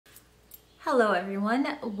Hello everyone,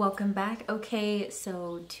 welcome back. Okay,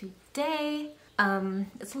 so today,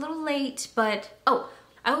 it's a little late, but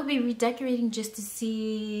I will be redecorating just to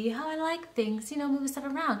see how I like things, moving stuff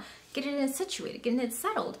around, getting it situated, getting it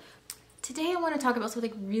settled. Today I want to talk about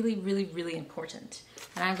something really important,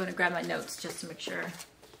 and I'm going to grab my notes just to make sure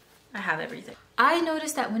I have everything. I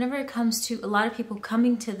noticed that whenever it comes to a lot of people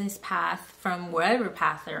coming to this path from wherever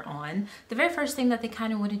path they're on, the very first thing that they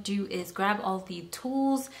kind of want to do is grab all the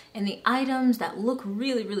tools and the items that look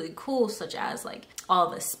really cool, such as like all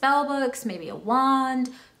the spell books, maybe a wand,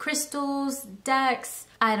 crystals, decks,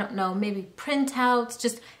 I don't know, maybe printouts,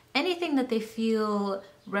 just anything that they feel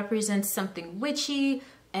represents something witchy,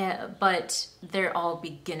 but they're all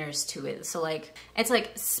beginners to it. So like, it's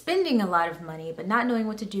like spending a lot of money, but not knowing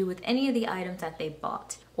what to do with any of the items that they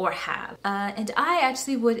bought or have. And I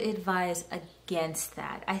actually would advise against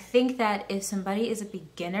that. I think that if somebody is a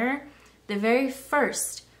beginner, the very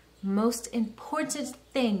first, most important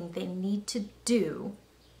thing they need to do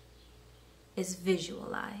is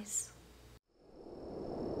visualize.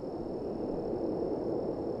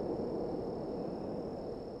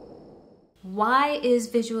 Why is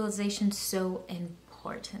visualization so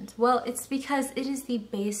important? Well, it's because it is the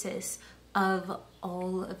basis of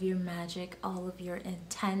all of your magic, all of your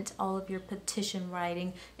intent, all of your petition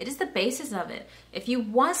writing. It is the basis of it. If you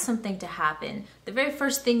want something to happen, the very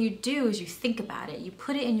first thing you do is you think about it. You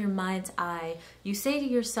put it in your mind's eye. You say to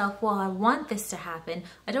yourself, well, I want this to happen.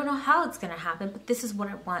 I don't know how it's going to happen, but this is what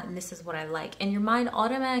I want and this is what I like. And your mind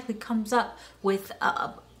automatically comes up with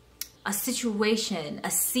a situation, a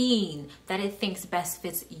scene that it thinks best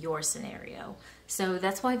fits your scenario. So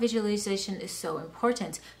that's why visualization is so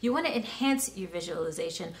important. You want to enhance your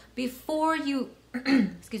visualization before you,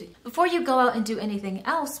 excuse me, before you go out and do anything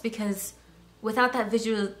else, because without that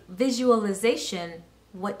visualization,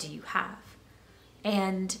 what do you have?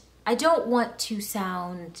 And I don't want to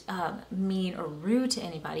sound mean or rude to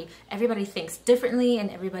anybody. Everybody thinks differently and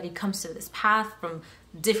everybody comes to this path from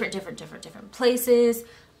different places.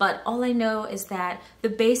 But all I know is that the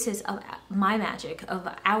basis of my magic, of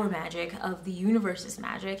our magic, of the universe's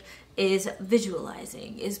magic is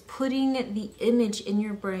visualizing, is putting the image in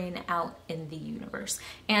your brain out in the universe.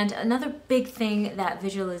 And another big thing that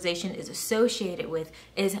visualization is associated with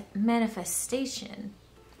is manifestation.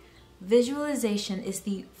 Visualization is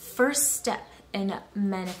the first step in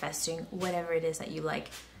manifesting whatever it is that you like.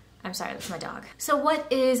 I'm sorry, that's my dog. So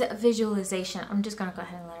what is visualization? I'm just gonna go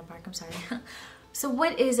ahead and let it bark, I'm sorry. So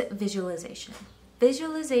what is visualization?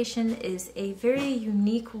 Visualization is a very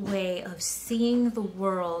unique way of seeing the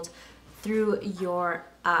world through your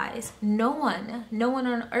eyes. No one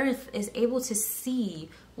on earth is able to see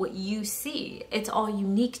what you see. It's all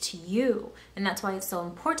unique to you, and that's why it's so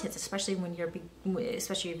important, especially if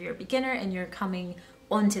you're a beginner and you're coming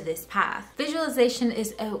onto this path. Visualization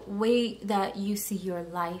is a way that you see your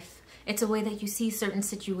life. It's a way that you see certain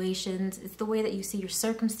situations. It's the way that you see your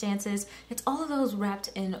circumstances. It's all of those wrapped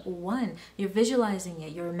in one. You're visualizing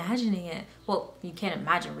it, you're imagining it. Well, you can't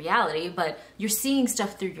imagine reality, but you're seeing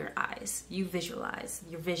stuff through your eyes. You visualize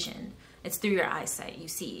your vision. It's through your eyesight, you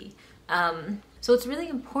see. So it's really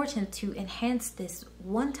important to enhance this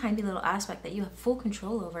one tiny little aspect that you have full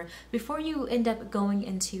control over before you end up going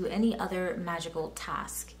into any other magical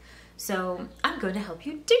task. So I'm going to help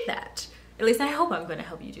you do that. At least I hope I'm going to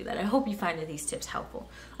help you do that. I hope you find these tips helpful.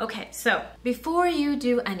 Okay, so before you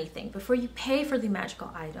do anything, before you pay for the magical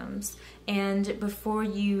items, and before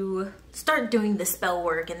you start doing the spell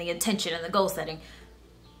work and the intention and the goal setting,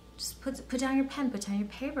 just put down your pen, put down your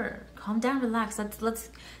paper, calm down, relax. Let's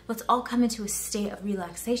all come into a state of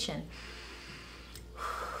relaxation.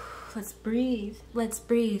 Let's breathe,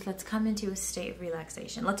 let's come into a state of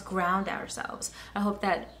relaxation. Let's ground ourselves. I hope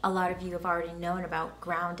that a lot of you have already known about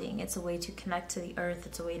grounding. It's a way to connect to the earth.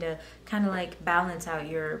 It's a way to kind of like balance out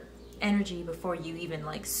your energy before you even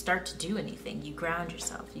like start to do anything. You ground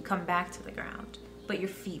yourself, you come back to the ground, but your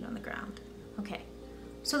feet on the ground. Okay,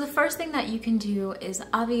 so the first thing that you can do is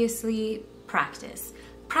obviously practice.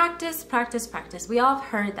 Practice. We all have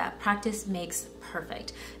heard that practice makes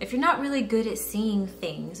perfect. If you're not really good at seeing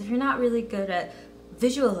things, if you're not really good at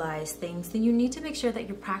visualize things, then you need to make sure that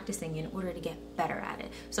you're practicing in order to get better at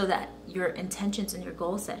it, so that your intentions and your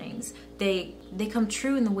goal settings, they come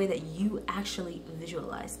true in the way that you actually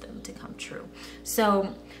visualize them to come true.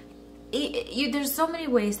 So there's so many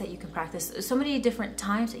ways that you can practice, so many different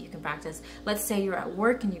times that you can practice. Let's say you're at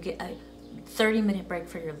work and you get a 30-minute break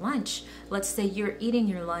for your lunch. Let's say you're eating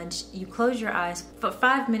your lunch, you close your eyes for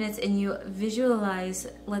 5 minutes and you visualize,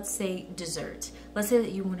 let's say, dessert. Let's say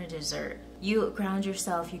that you want a dessert. You ground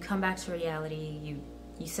yourself, you come back to reality,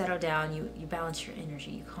 you you settle down, you balance your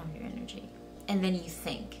energy, you calm your energy. And then you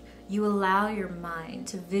think. You allow your mind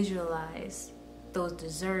to visualize those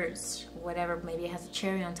desserts, whatever, maybe it has a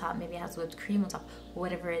cherry on top, maybe it has whipped cream on top,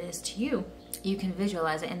 whatever it is to you, you can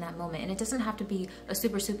visualize it in that moment. And it doesn't have to be a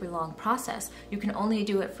super long process. You can only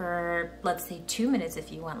do it for, let's say 2 minutes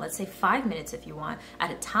if you want, let's say 5 minutes if you want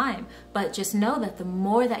at a time. But just know that the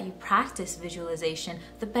more that you practice visualization,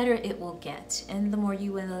 the better it will get, and the more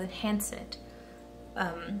you will enhance it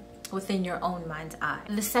within your own mind's eye.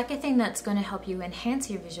 The second thing that's going to help you enhance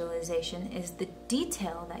your visualization is the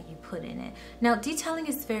detail that you put in it. Now, detailing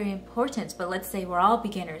is very important, but let's say we're all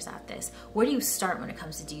beginners at this. Where do you start when it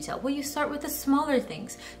comes to detail? Well, you start with the smaller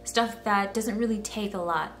things, stuff that doesn't really take a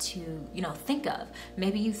lot to, you know, think of.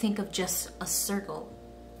 Maybe you think of just a circle.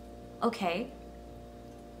 Okay.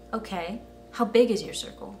 How big is your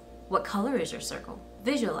circle? What color is your circle?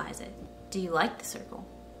 Visualize it. Do you like the circle?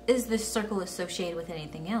 Is this circle associated with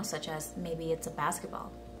anything else, such as maybe it's a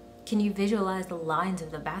basketball? Can you visualize the lines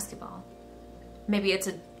of the basketball? Maybe it's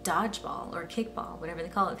a dodgeball or kickball, whatever they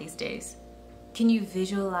call it these days. Can you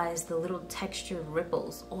visualize the little textured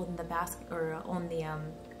ripples on the basket or on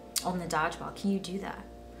the dodgeball? Can you do that?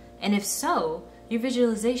 And if so, your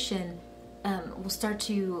visualization will start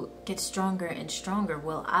to get stronger and stronger.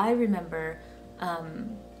 Well, I remember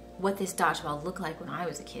what this dodgeball looked like when I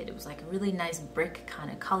was a kid. It was like a really nice brick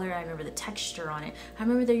kind of color. I remember the texture on it. I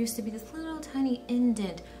remember there used to be this little tiny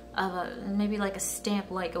indent of maybe like a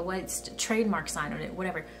stamp, like a white trademark sign on it,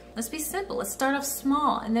 whatever. Let's be simple. Let's start off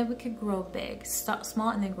small and then we could grow big. Start small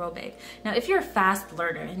and then grow big. Now, if you're a fast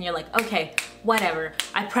learner and you're like, okay, whatever,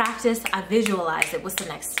 I practice, I visualize it. What's the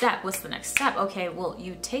next step? What's the next step? Okay, well,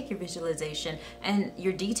 you take your visualization and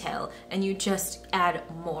your detail and you just add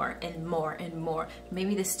more and more and more.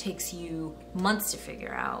 Maybe this takes you months to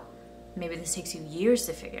figure out. Maybe this takes you years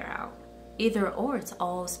to figure out. Either or, it's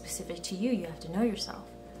all specific to you. You have to know yourself.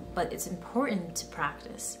 But it's important to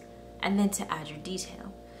practice and then to add your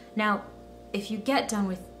detail. Now, if you get done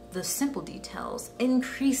with the simple details,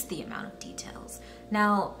 increase the amount of details.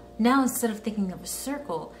 Now instead of thinking of a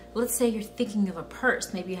circle, let's say you're thinking of a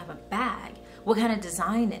purse. Maybe you have a bag. What kind of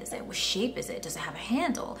design is it? What shape is it? Does it have a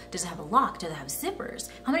handle? Does it have a lock? Does it have zippers?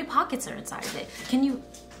 How many pockets are inside of it? Can you...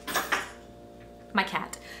 My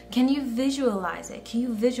cat. Can you visualize it? Can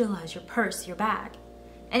you visualize your purse, your bag?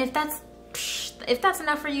 And if that's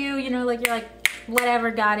enough for you, you know, like you're like,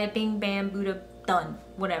 whatever, got it, bing, bam, Buddha, done,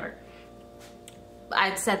 whatever.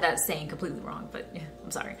 I said that saying completely wrong, but yeah,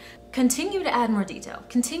 I'm sorry. Continue to add more detail.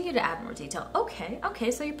 Continue to add more detail.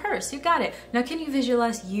 Okay, so your purse, you got it. Now can you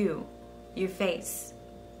visualize you, your face?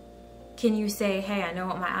 Can you say, hey, I know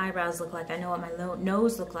what my eyebrows look like. I know what my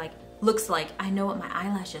nose looks like. I know what my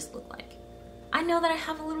eyelashes look like. I know that I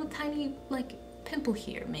have a little tiny, like, pimple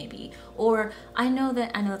here maybe, or I know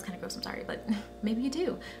that's kind of gross, I'm sorry, but maybe you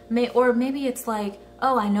do. Or maybe it's like,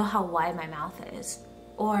 oh, I know how wide my mouth is,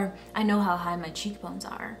 or I know how high my cheekbones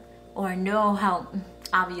are, or I know how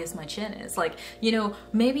obvious my chin is. Like, you know,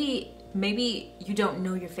 maybe you don't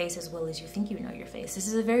know your face as well as you think you know your face. This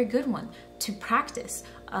is a very good one to practice.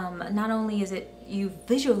 Not only is it you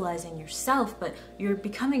visualizing yourself, but you're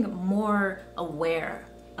becoming more aware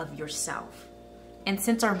of yourself. And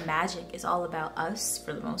since our magic is all about us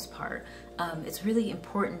for the most part, it's really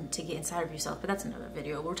important to get inside of yourself, but that's another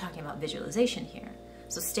video. We're talking about visualization here.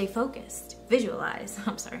 So stay focused, visualize,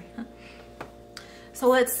 I'm sorry. So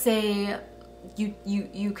let's say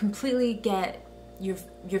you completely get your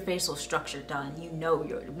facial structure done. You know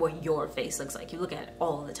what your face looks like. You look at it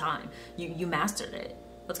all the time. You mastered it.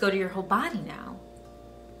 Let's go to your whole body now.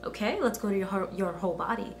 Okay, let's go to your whole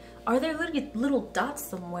body. Are there little dots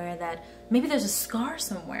somewhere that, maybe there's a scar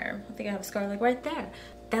somewhere. I think I have a scar like right there.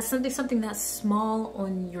 That's something that's small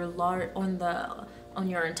on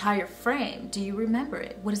your entire frame. Do you remember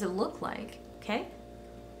it? What does it look like? Okay?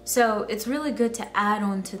 So it's really good to add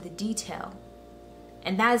on to the detail.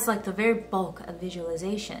 And that is like the very bulk of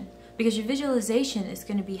visualization, because your visualization is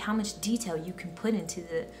going to be how much detail you can put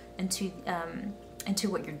into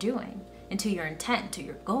what you're doing, into your intent, to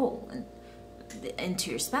your goal, and into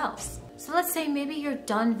your spells. So let's say maybe you're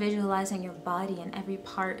done visualizing your body and every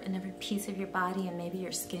part and every piece of your body, and maybe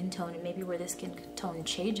your skin tone and maybe where the skin tone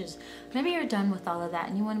changes. Maybe you're done with all of that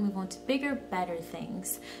and you want to move on to bigger, better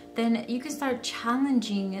things. Then you can start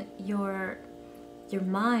challenging your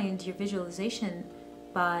mind, your visualization,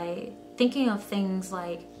 by thinking of things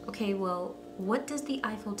like, okay, well, what does the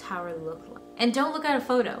Eiffel Tower look like? And don't look at a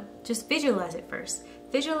photo, just visualize it first.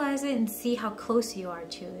 Visualize it and see how close you are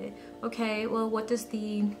to it. Okay, well, what does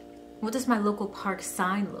my local park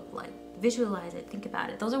sign look like? Visualize it, think about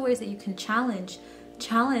it. Those are ways that you can challenge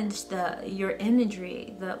challenge your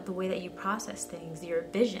imagery, the way that you process things, your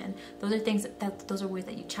vision. Those are things those are ways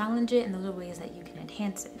that you challenge it, and those are ways that you can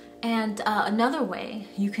enhance it. And another way,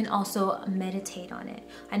 you can also meditate on it.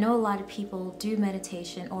 I know a lot of people do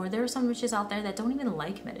meditation, or there are some witches out there that don't even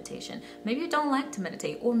like meditation. Maybe you don't like to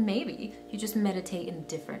meditate, or maybe you just meditate in a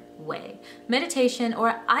different way. Meditation,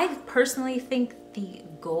 or I personally think the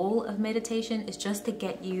goal of meditation is just to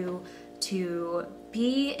get you to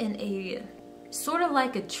be in a sort of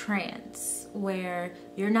like a trance where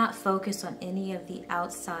you're not focused on any of the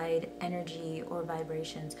outside energy or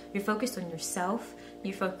vibrations. You're focused on yourself.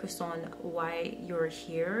 You're focused on why you're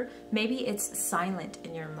here. Maybe it's silent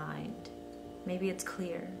in your mind. Maybe it's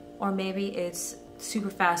clear. Or maybe it's super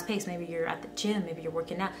fast paced. Maybe you're at the gym. Maybe you're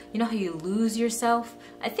working out. You know how you lose yourself?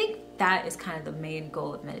 I think that is kind of the main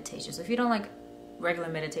goal of meditation. So if you don't like regular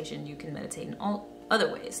meditation, you can meditate in all other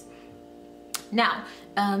ways. Now,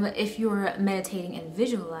 if you're meditating and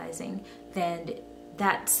visualizing, then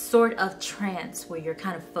that sort of trance where you're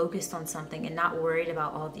kind of focused on something and not worried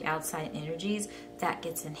about all the outside energies, that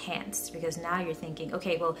gets enhanced, because now you're thinking,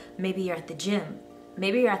 okay, well, maybe you're at the gym.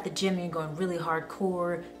 Maybe you're at the gym and you're going really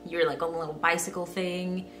hardcore. You're like on a little bicycle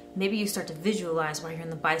thing. Maybe you start to visualize while you're on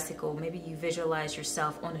the bicycle. Maybe you visualize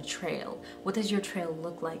yourself on a trail. What does your trail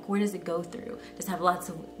look like? Where does it go through? Does it have lots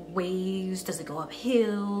of waves? Does it go up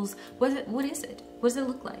hills? What is it? What does it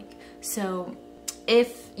look like? So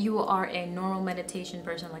if you are a normal meditation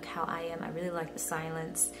person like how I am, I really like the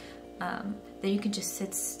silence, then you can just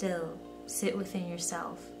sit still, sit within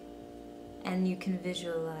yourself, and you can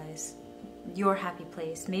visualize your happy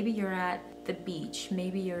place. Maybe you're at the beach.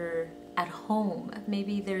 Maybe you're at home.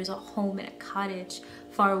 Maybe there's a home in a cottage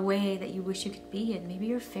far away that you wish you could be in. Maybe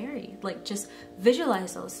you're a fairy. Like, just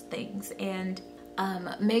visualize those things and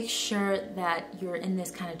make sure that you're in this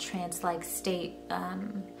kind of trance-like state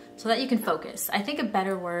so that you can focus. I think a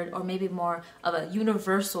better word, or maybe more of a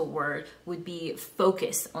universal word, would be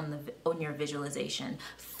focus on your visualization.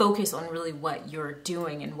 Focus on really what you're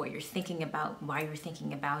doing and what you're thinking about, why you're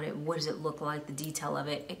thinking about it, what does it look like, the detail of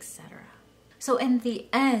it, etc. So in the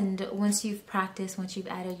end, once you've practiced, once you've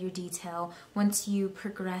added your detail, once you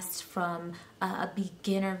progressed from a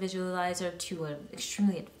beginner visualizer to an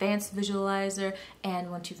extremely advanced visualizer,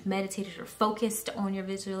 and once you've meditated or focused on your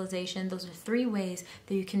visualization, those are 3 ways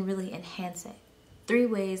that you can really enhance it. 3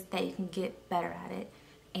 ways that you can get better at it.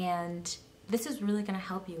 And this is really going to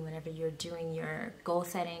help you whenever you're doing your goal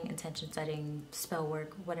setting, intention setting, spell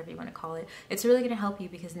work, whatever you want to call it. It's really going to help you,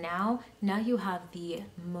 because now you have the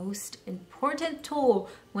most important tool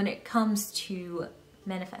when it comes to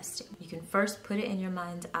manifesting. You can first put it in your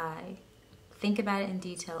mind's eye, think about it in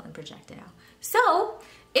detail, and project it out. So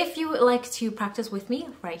if you would like to practice with me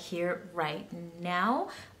right here, right now,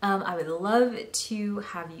 I would love to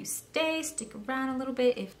have you stick around a little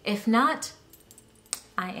bit. If not,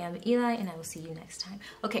 I am Eli, and I will see you next time.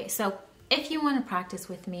 Okay, so if you want to practice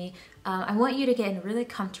with me, I want you to get in a really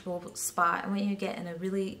comfortable spot. I want you to get in a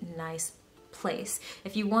really nice place.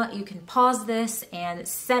 If you want, you can pause this and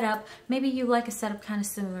set up. Maybe you like a setup kind of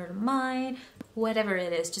similar to mine. Whatever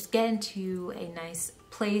it is, just get into a nice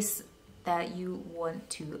place that you want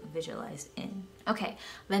to visualize in. Okay,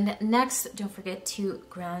 then next, don't forget to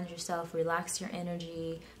ground yourself, relax your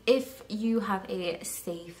energy. If you have a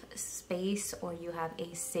safe space or you have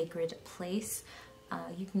a sacred place,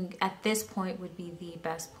 you can, at this point would be the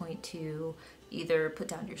best point to either put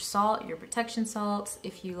down your salt, your protection salts,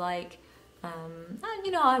 if you like.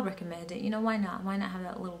 You know, I recommend it. You know, why not? Why not have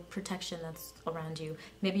that little protection that's around you?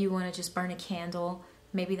 Maybe you want to just burn a candle.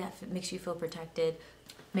 Maybe that makes you feel protected.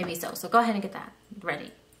 Maybe so. So go ahead and get that ready,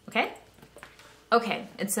 okay? Okay,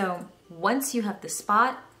 and so once you have the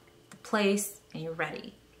spot, the place, and you're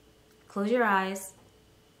ready, close your eyes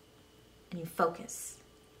and you focus.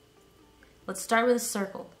 Let's start with a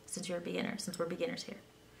circle, since you're a beginner, since we're beginners here.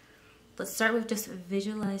 Let's start with just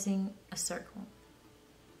visualizing a circle.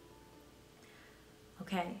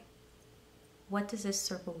 Okay, what does this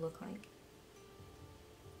circle look like?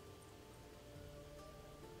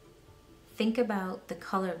 Think about the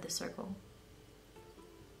color of the circle.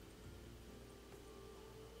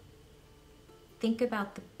 Think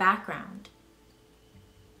about the background.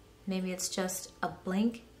 Maybe it's just a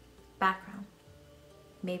blank background.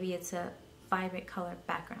 Maybe it's a vibrant color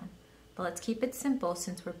background. But let's keep it simple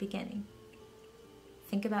since we're beginning.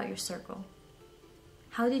 Think about your circle.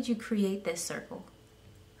 How did you create this circle?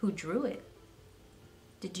 Who drew it?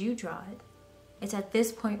 Did you draw it? It's at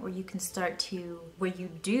this point where you can start to, where you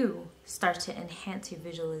do start to enhance your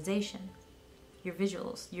visualization, your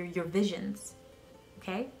visuals, your visions,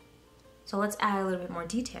 okay? So let's add a little bit more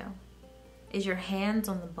detail. Is your hands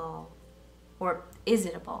on the ball? Or is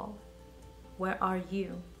it a ball? Where are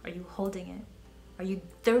you? Are you holding it? Are you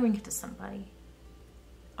throwing it to somebody?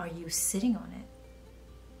 Are you sitting on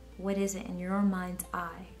it? What is it in your mind's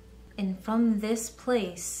eye? And from this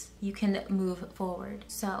place, you can move forward.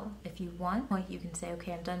 So if you want, you can say,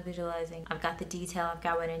 okay, I'm done visualizing. I've got the detail. I've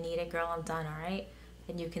got what I needed. Girl, I'm done, all right?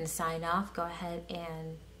 And you can sign off. Go ahead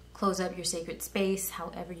and close up your sacred space.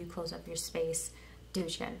 However you close up your space, do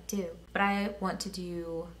what you gotta do. But I want to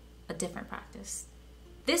do a different practice.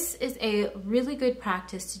 This is a really good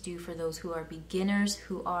practice to do for those who are beginners,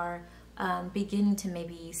 who are beginning to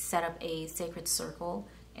maybe set up a sacred circle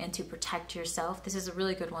and to protect yourself. This is a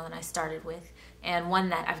really good one that I started with, and one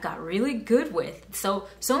that I've got really good with. So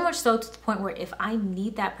much so to the point where if I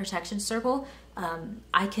need that protection circle,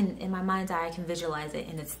 I can, in my mind's eye, I can visualize it,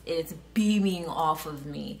 and it's beaming off of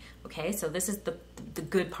me. Okay, so this is the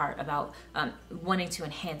good part about wanting to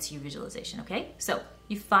enhance your visualization. Okay, so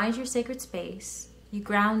you find your sacred space, you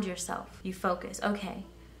ground yourself, you focus. Okay,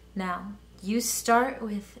 now you start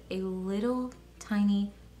with a little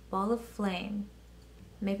tiny ball of flame.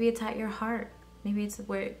 Maybe it's at your heart. Maybe it's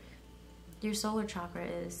where your solar chakra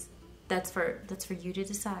is. That's for you to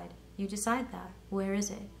decide. You decide that. Where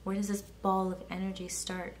is it? Where does this ball of energy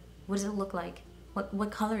start? What does it look like?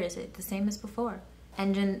 What color is it? The same as before.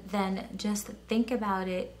 And then just think about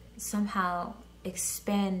it somehow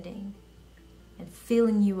expanding and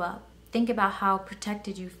filling you up. Think about how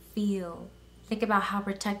protected you feel. Think about how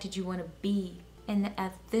protected you want to be. And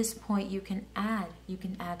at this point, you can add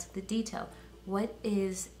to the detail. What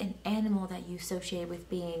is an animal that you associate with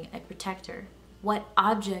being a protector? What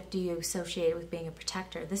object do you associate with being a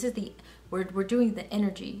protector? This is we're doing the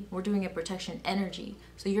energy. We're doing a protection energy.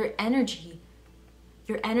 So your energy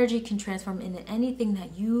can transform into anything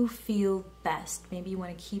that you feel best. Maybe you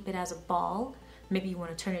want to keep it as a ball. Maybe you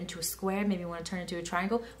want to turn it into a square. Maybe you want to turn it into a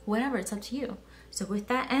triangle. Whatever, it's up to you. So with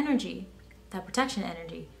that energy, that protection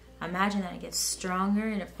energy, imagine that it gets stronger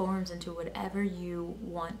and it forms into whatever you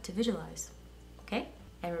want to visualize. Okay?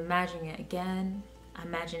 And imagine it again.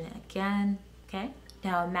 Imagine it again. Okay?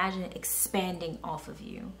 Now imagine it expanding off of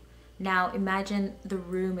you. Now imagine the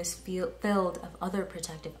room is filled of other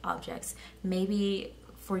protective objects. Maybe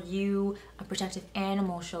for you, a protective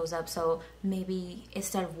animal shows up. So maybe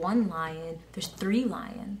instead of one lion, there's 3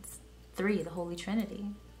 lions. 3, the Holy Trinity.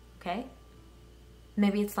 Okay?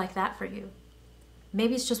 Maybe it's like that for you.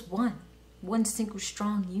 Maybe it's just one single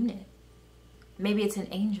strong unit. Maybe it's an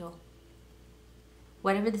angel.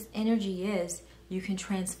 Whatever this energy is, you can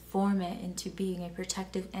transform it into being a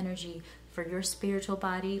protective energy for your spiritual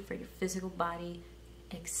body, for your physical body,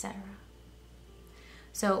 etc.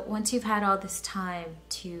 So once you've had all this time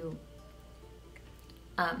to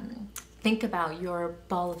think about your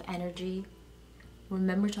ball of energy,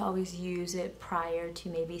 remember to always use it prior to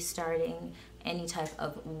maybe starting any type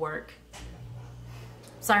of work.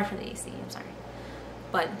 Sorry for the AC, I'm sorry.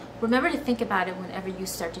 But remember to think about it whenever you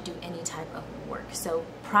start to do any type of work. So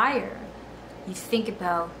prior, you think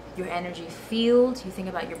about your energy field, you think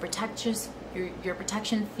about your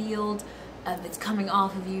protection field, it's coming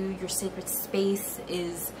off of you, your sacred space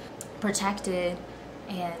is protected.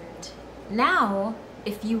 And now,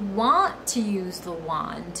 if you want to use the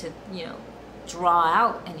wand to, draw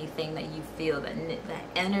out anything that you feel, that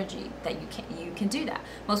energy, that you can do that.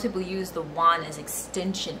 Most people use the wand as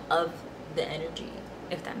extension of the energy,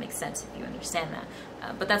 if that makes sense, if you understand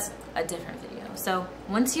that. But that's a different video. So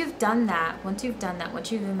once you've done that, once you've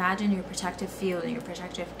imagined your protective field and your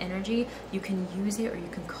protective energy, you can use it or you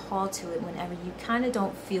can call to it whenever you kind of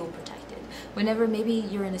don't feel protected. Whenever maybe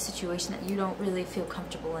you're in a situation that you don't really feel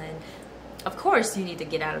comfortable in. Of course, you need to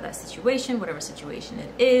get out of that situation, whatever situation it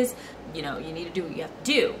is. You need to do what you have to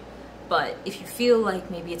do. But if you feel like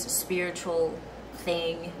maybe it's a spiritual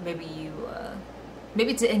thing, maybe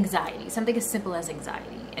it's anxiety, something as simple as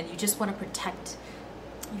anxiety, and you just want to protect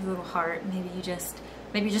your little heart. Maybe you're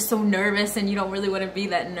just so nervous and you don't really want to be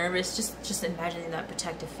that nervous. Just imagining that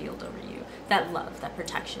protective field over you, that love, that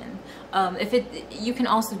protection. You can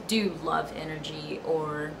also do love energy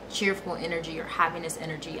or cheerful energy or happiness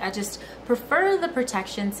energy. I just prefer the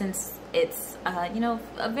protection since it's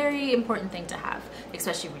a very important thing to have,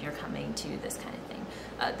 especially when you're coming to this kind of thing,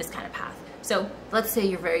 this kind of path. So let's say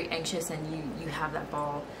you're very anxious and you have that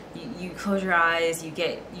ball. You close your eyes, you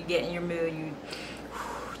get in your mood,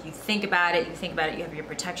 you think about it, you have your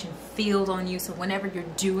protection field on you. So whenever you're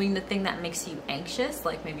doing the thing that makes you anxious,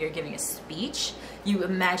 like maybe you're giving a speech, you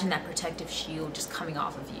imagine that protective shield just coming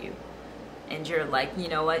off of you. And you're like, you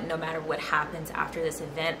know what, no matter what happens after this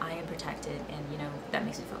event, I am protected, and that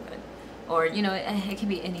makes me feel good. Or, it can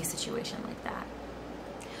be any situation like that.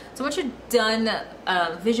 So once you're done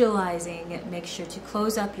visualizing, make sure to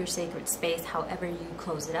close up your sacred space however you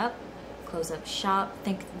close it up. Close up shop,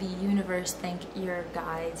 thank the universe, thank your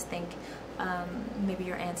guides, thank maybe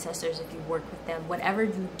your ancestors if you work with them. Whatever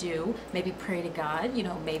you do, maybe pray to God, you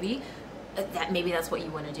know, maybe that's what you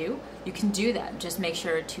want to do. You can do that. Just make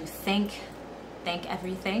sure to thank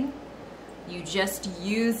everything. You just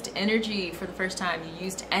used energy for the first time. You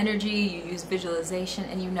used energy, you used visualization,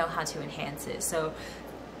 and you know how to enhance it. So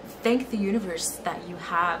thank the universe that you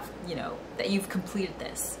have, you know, that you've completed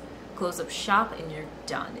this. Close up shop and you're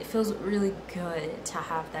done. It feels really good to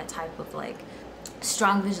have that type of like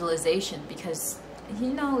strong visualization, because you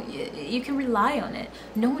know you can rely on it.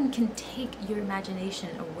 No one can take your imagination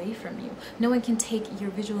away from you. No one can take your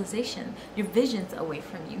visualization, your visions away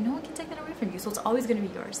from you. No one can take that away from you. So it's always going to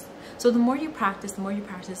be yours. So the more you practice, the more you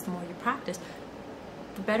practice, the more you practice,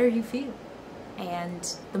 the better you feel,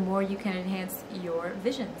 and the more you can enhance your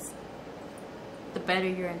visions. The better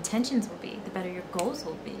your intentions will be. The better your goals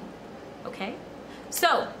will be. Okay?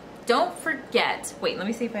 So don't forget, wait, let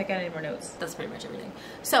me see if I got any more notes. That's pretty much everything.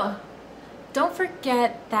 So don't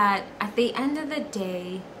forget that at the end of the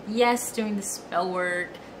day, yes, doing the spell work,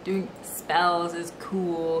 doing spells is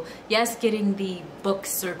cool. Yes, getting the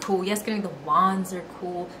books are cool. Yes, getting the wands are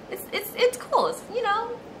cool. It's cool. It's, you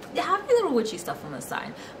know, have your little witchy stuff on the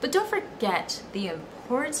side. But don't forget the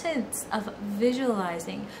importance of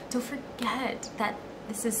visualizing. Don't forget that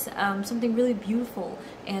this is something really beautiful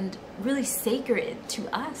and really sacred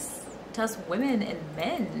to us women and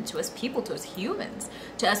men, to us people, to us humans,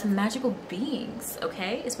 to us magical beings,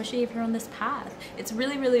 okay? Especially if you're on this path. It's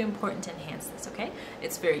really, really important to enhance this, okay?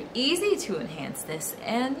 It's very easy to enhance this,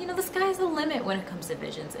 and you know, the sky's the limit when it comes to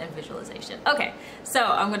visions and visualization. Okay, so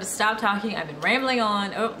I'm gonna stop talking. I've been rambling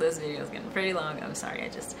on. Oh, this video is getting pretty long. I'm sorry.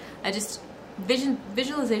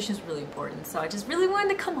 Visualization is really important, so I just really wanted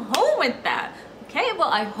to come home with that. Okay, well,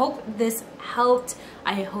 I hope this helped.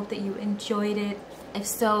 I hope that you enjoyed it. If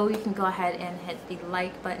so, you can go ahead and hit the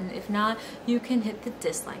like button. If not, you can hit the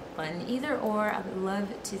dislike button. Either or, I would love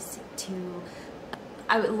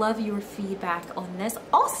I would love your feedback on this.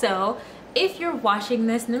 Also, if you're watching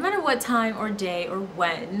this, no matter what time or day or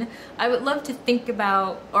when, I would love to think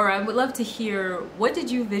about, or I would love to hear, what did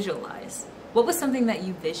you visualize? What was something that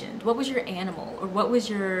you visioned? What was your animal? Or what was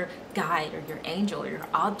your guide or your angel or your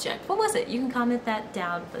object? What was it? You can comment that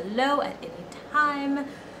down below at any time.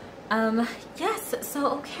 Yes,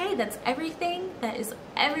 so okay, that's everything. That is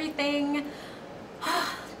everything.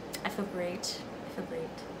 I feel great. I feel great.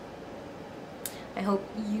 I hope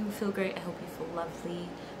you feel great. I hope you feel lovely.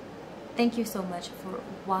 Thank you so much for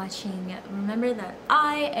watching. Remember that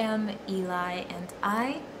I am Eli, and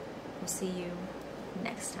I will see you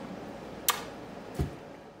next time.